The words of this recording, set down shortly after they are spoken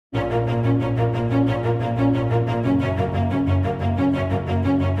Ladies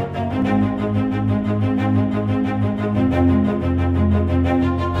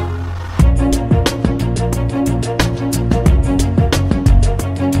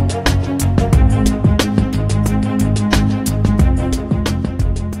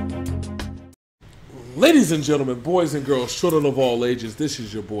and gentlemen, boys and girls, children of all ages, this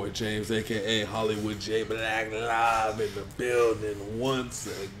is your boy James, aka Hollywood J Black, live in the building once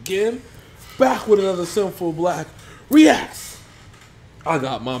again. Back with another Synful Blaq reacts. I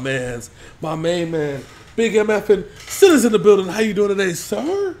got my main man, Big MF and Sinners in the building. How you doing today,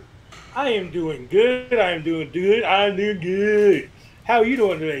 sir? I am doing good. I'm doing good. How are you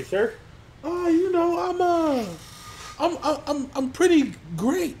doing today, sir? You know, I'm pretty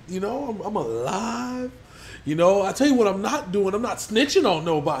great. You know, I'm alive. You know, I tell you what I'm not doing. I'm not snitching on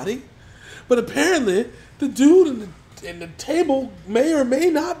nobody. But apparently, the dude in the table may or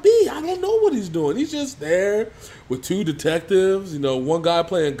may not be. I don't know what he's doing. He's just there with two detectives. You know, one guy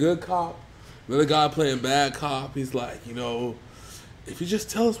playing good cop, another guy playing bad cop. He's like, you know, if you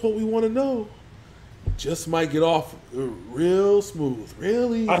just tell us what we want to know, just might get off real smooth,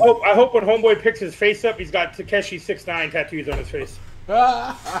 real easy. I hope when Homeboy picks his face up, he's got Takeshi 6ix9ine tattoos on his face.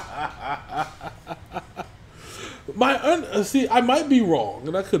 See, I might be wrong,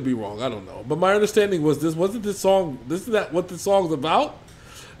 and I could be wrong. I don't know, but my understanding was wasn't this song. This is that what this song's about.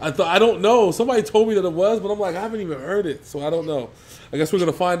 I don't know. Somebody told me that it was, but I'm like, I haven't even heard it, so I don't know. I guess we're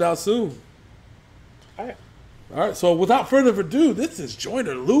gonna find out soon. All right. So without further ado, this is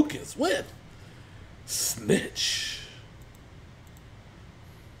Joyner Lucas with Snitch.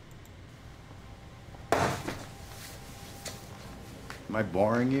 Am I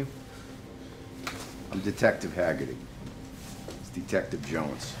boring you? I'm Detective Haggerty. It's Detective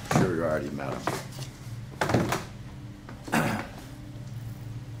Jones. I'm sure you already met him.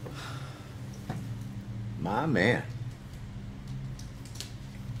 My man.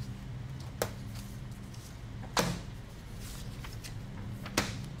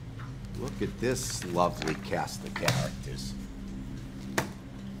 Look at this lovely cast of characters.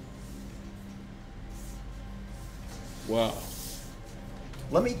 Wow.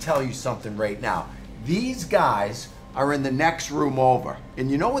 Let me tell you something right now. These guys are in the next room over.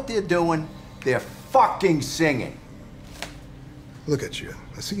 And you know what they're doing? They're fucking singing. Look at you.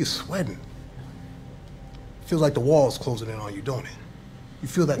 I see you sweating. Feels like the wall's closing in on you, don't it? You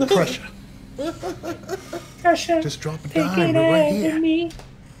feel that pressure. Pressure. Just drop a dime. We're right here.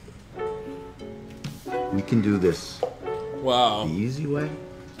 We can do this Wow. the easy way,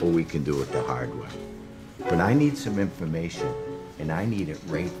 or we can do it the hard way. But I need some information, and I need it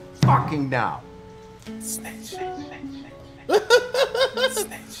right fucking now. Snitch.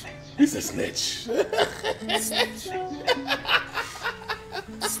 Snitch. He's a snitch. Snitch.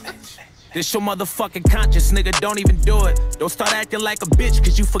 This your motherfucking conscience, nigga, don't even do it. Don't start acting like a bitch,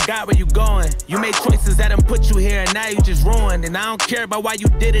 cause you forgot where you going. You made choices that done put you here, and now you just ruined. And I don't care about why you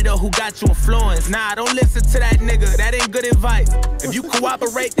did it or who got you influenced. Nah, don't listen to that nigga, that ain't good advice. If you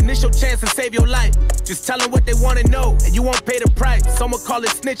cooperate, then it's your chance to save your life. Just tell them what they wanna know, and you won't pay the price. Someone call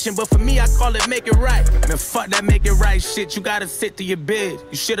it snitching, but for me, I call it make it right. Man, fuck that make it right shit, you gotta sit through your bid.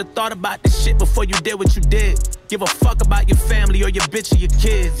 You should've thought about this shit before you did what you did. Give a fuck about your family or your bitch or your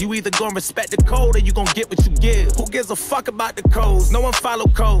kids. You either gonna respect the code or you gonna get what you give. Who gives a fuck about the codes? No one follow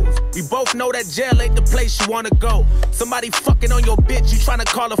codes. We both know that jail ain't the place you wanna go. Somebody fucking on your bitch, you tryna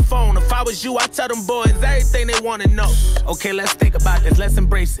call a phone. If I was you, I'd tell them boys everything they wanna know. Okay, let's think about this, let's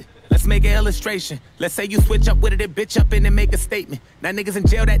embrace it. Let's make an illustration. Let's say you switch up with it and bitch up in and make a statement. Now niggas in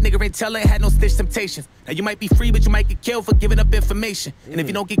jail, that nigga ain't tellin', had no snitch temptations. Now you might be free, but you might get killed for giving up information. And if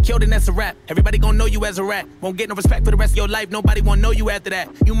you don't get killed, then that's a rap. Everybody gonna know you as a rat. Won't get no respect for the rest of your life, nobody won't know you after that.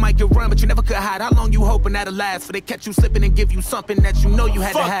 You might get run, but you never could hide. How long you hoping that'll last? For they catch you slipping and give you something that you know you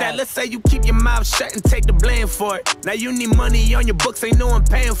had to have. Fuck that, let's say you keep your mouth shut and take the blame for it. Now you need money on your books, ain't no one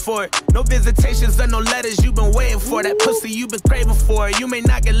paying for it. No visitations or no letters, you been waiting for. That pussy you been craving for. You may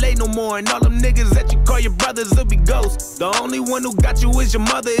not get laid no more, and all them niggas that you call your brothers will be ghosts. The only one who got you is your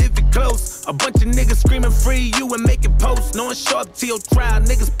mother if you're close. A bunch of niggas screaming free you and making posts. No one show up to your trial,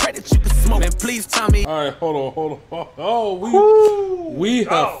 niggas pray that you can smoke. Man, please tell me. All right, hold on. Oh, we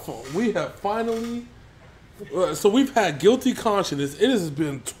have finally. So we've had guilty conscience. It has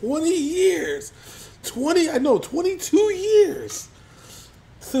been 20 years, 22 years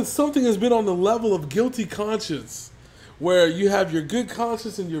since something has been on the level of guilty conscience, where you have your good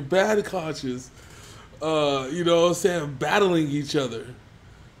conscience and your bad conscience, you know what I'm saying, battling each other.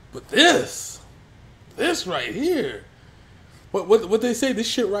 But this right here, what they say, this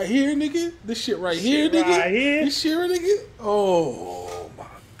shit right here, nigga? This shit right here, nigga? This shit right here? Oh, my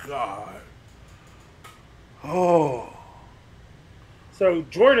God. Oh. So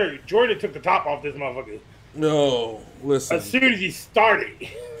Joyner took the top off this motherfucker. No, listen. As soon as he started.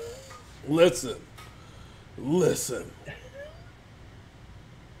 Listen.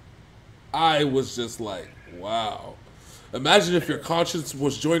 I was just like, wow. Imagine if your conscience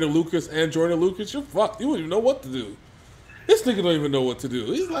was Joyner Lucas and Joyner Lucas. You're fucked. You wouldn't even know what to do. This nigga don't even know what to do.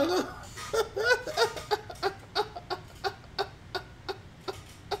 He's like,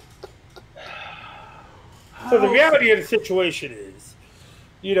 So the reality of the situation is,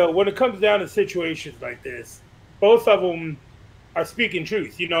 you know, when it comes down to situations like this, both of them are speaking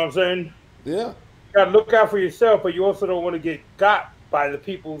truth. You know what I'm saying? yeah. You gotta look out for yourself, but you also don't want to get got by the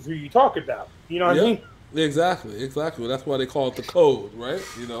people who you talk about. You know what I mean? Exactly. That's why they call it the code, right?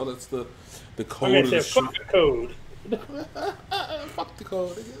 You know, that's the code I'm of gonna the say fuck the code. Fuck the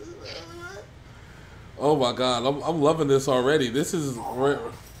code. Oh my God, I'm loving this already. This is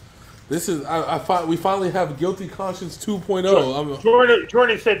we finally have Guilty Conscience 2.0.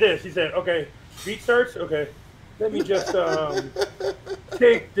 Jordan said this. He said, "Okay, beat starts. Okay, let me just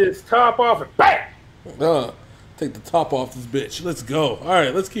take this top off and bam." Take the top off this bitch. Let's go. All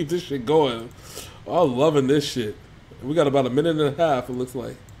right, let's keep this shit going. I'm loving this shit. We got about a minute and a half, it looks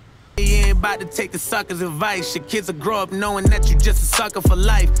like. You ain't about to take the sucker's advice. Your kids will grow up knowing that you just a sucker for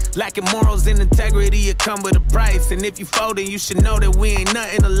life. Lacking morals and integrity, it come with a price. And if you folding, you should know that we ain't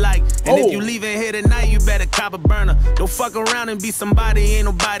nothing alike. And if you leaving here tonight, you better cop a burner. Don't fuck around and be somebody, ain't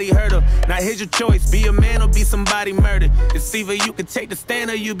nobody hurt her. Now here's your choice, be a man or be somebody murdered. It's either you can take the stand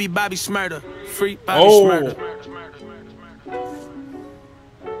or you be Bobby Shmurda. Free Bobby Shmurda.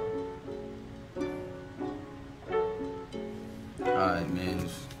 Alright, man.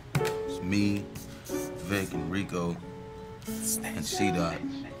 It's me, Vic, and Rico, and C-Dot. You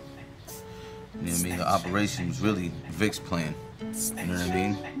know what I mean? The operation was really Vic's plan. You know what I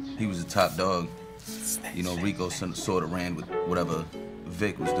mean? He was the top dog. You know, Rico sort of ran with whatever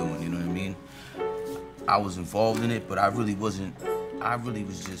Vic was doing, you know what I mean? I was involved in it, but I really wasn't. I really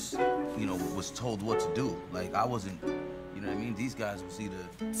was just, you know, was told what to do. Like, I wasn't, you know what I mean? These guys was either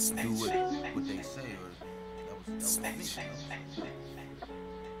do what they say or that was me.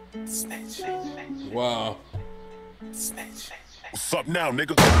 Snitch. Wow. Snitch. What's up now,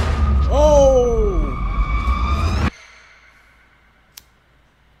 nigga? Oh!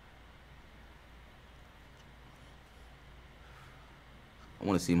 I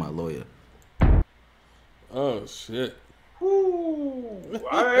want to see my lawyer. Oh, shit. Ooh,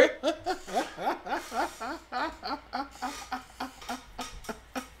 all right.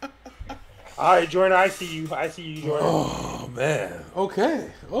 All right, Jordan, I see you, Jordan. Oh, man. Okay.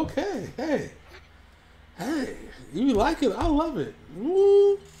 Hey. You like it? I love it.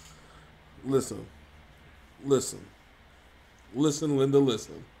 Woo. Listen, Linda, listen. Listen, Linda,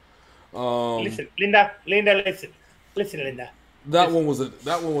 listen. Listen, Linda. That one was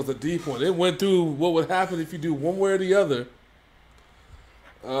a deep one. It went through what would happen if you do one way or the other.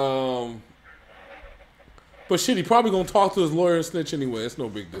 But shit, he probably gonna talk to his lawyer and snitch anyway. It's no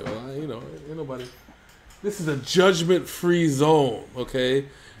big deal. You know, ain't nobody. This is a judgment-free zone, okay?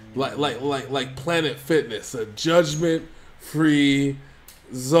 Like Planet Fitness, a judgment-free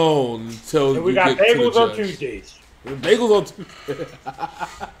zone until and we got bagels on Tuesdays. Bagels on Tuesdays.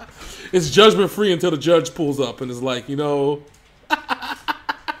 It's judgment-free until the judge pulls up and is like, you know,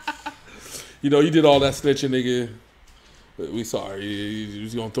 you did all that snitching, nigga. We sorry.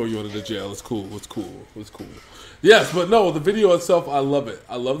 He's gonna throw you into the jail. It's cool. Yes, but no, the video itself, I love it.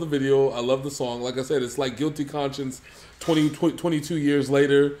 I love the video. I love the song. Like I said, it's like Guilty Conscience 22 years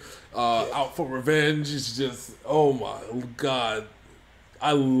later, out for revenge. It's just, oh my God.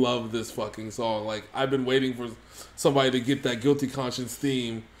 I love this fucking song. Like, I've been waiting for somebody to get that Guilty Conscience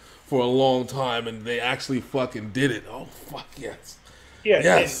theme for a long time, and they actually fucking did it. Oh, fuck yes. Yeah,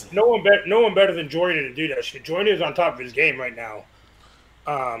 yes. No one better than Joyner to do that shit. Joyner is on top of his game right now.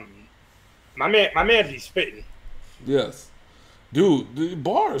 My man's be spitting. Yes, dude.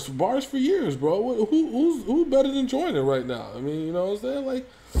 Bars for years, bro. Who's better than Joyner right now? I mean, you know what I'm saying? Like,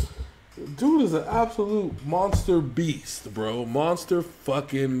 dude is an absolute monster beast, bro. Monster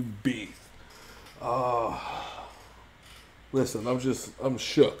fucking beast. Listen, I'm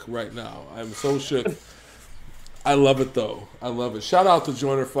shook right now. I'm so shook. I love it though. I love it. Shout out to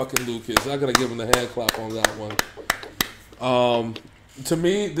Joyner fucking Lucas. I gotta give him the hand clap on that one. To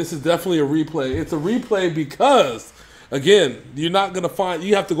me, this is definitely a replay. It's a replay because, again, you're not gonna find.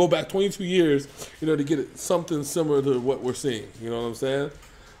 You have to go back 22 years, to get something similar to what we're seeing. You know what I'm saying?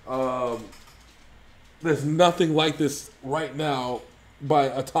 There's nothing like this right now by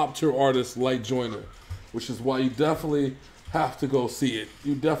a top tier artist like Joyner, which is why you definitely have to go see it.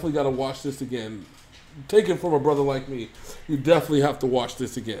 You definitely got to watch this again. Take it from a brother like me. You definitely have to watch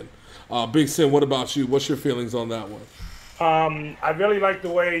this again. Big Sin, what about you? What's your feelings on that one? I really like the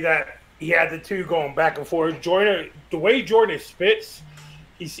way that he had the two going back and forth. Joyner, the way Joyner spits,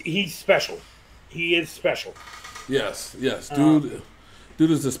 he's special. He is special. Yes. Dude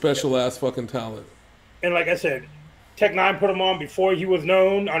is a special ass fucking talent. And like I said, Tech 9 put him on before he was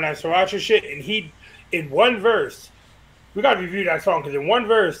known on that Sriracha shit, and he, in one verse, we got to review that song, because in one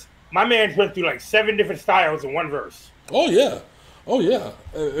verse, my man went through like 7 different styles in one verse. Oh yeah.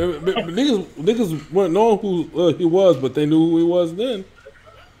 Niggas weren't knowing who he was, but they knew who he was then.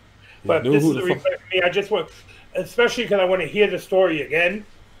 But this is a replay for me. I just want, especially because I want to hear the story again,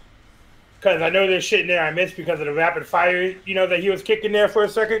 because I know there's shit in there I missed because of the rapid fire, that he was kicking there for a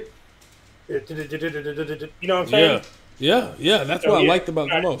second. You know what I'm saying? Yeah. That's what I liked about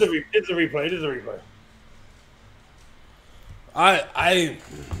the most. It's a replay.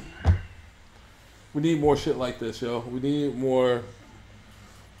 We need more shit like this, yo. We need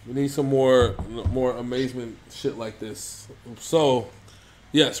some more amazement shit like this. So,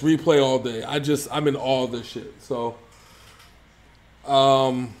 yes, replay all day. I'm in awe of this shit. So,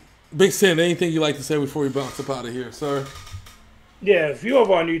 Big Sin, anything you'd like to say before we bounce up out of here, sir? Yeah, if you're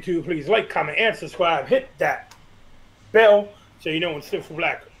over on YouTube, please like, comment, and subscribe. Hit that bell so you know when Synful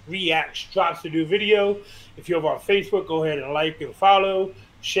Blaq reacts, drops a new video. If you're over on Facebook, go ahead and like and follow.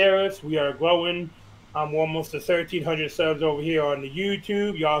 Share us. We are growing. I'm almost to 1,300 subs over here on the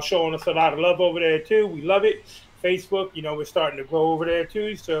YouTube. Y'all showing us a lot of love over there, too. We love it. Facebook, we're starting to grow over there,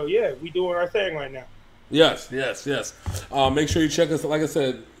 too. So, yeah, we doing our thing right now. Yes. Make sure you check us, like I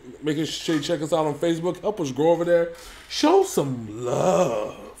said, make sure you check us out on Facebook. Help us grow over there. Show some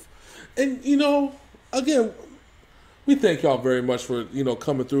love. And, again, we thank y'all very much for,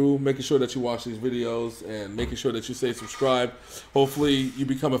 coming through, making sure that you watch these videos, and making sure that you stay subscribed. Hopefully you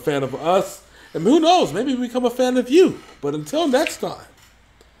become a fan of us. And who knows, maybe we become a fan of you. But until next time,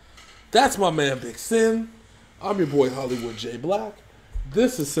 that's my man Big Sin. I'm your boy Hollywood J. Black.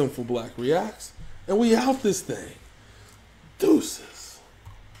 This is Synful Blaq Reacts. And we out this thing. Deuces.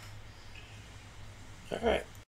 All right.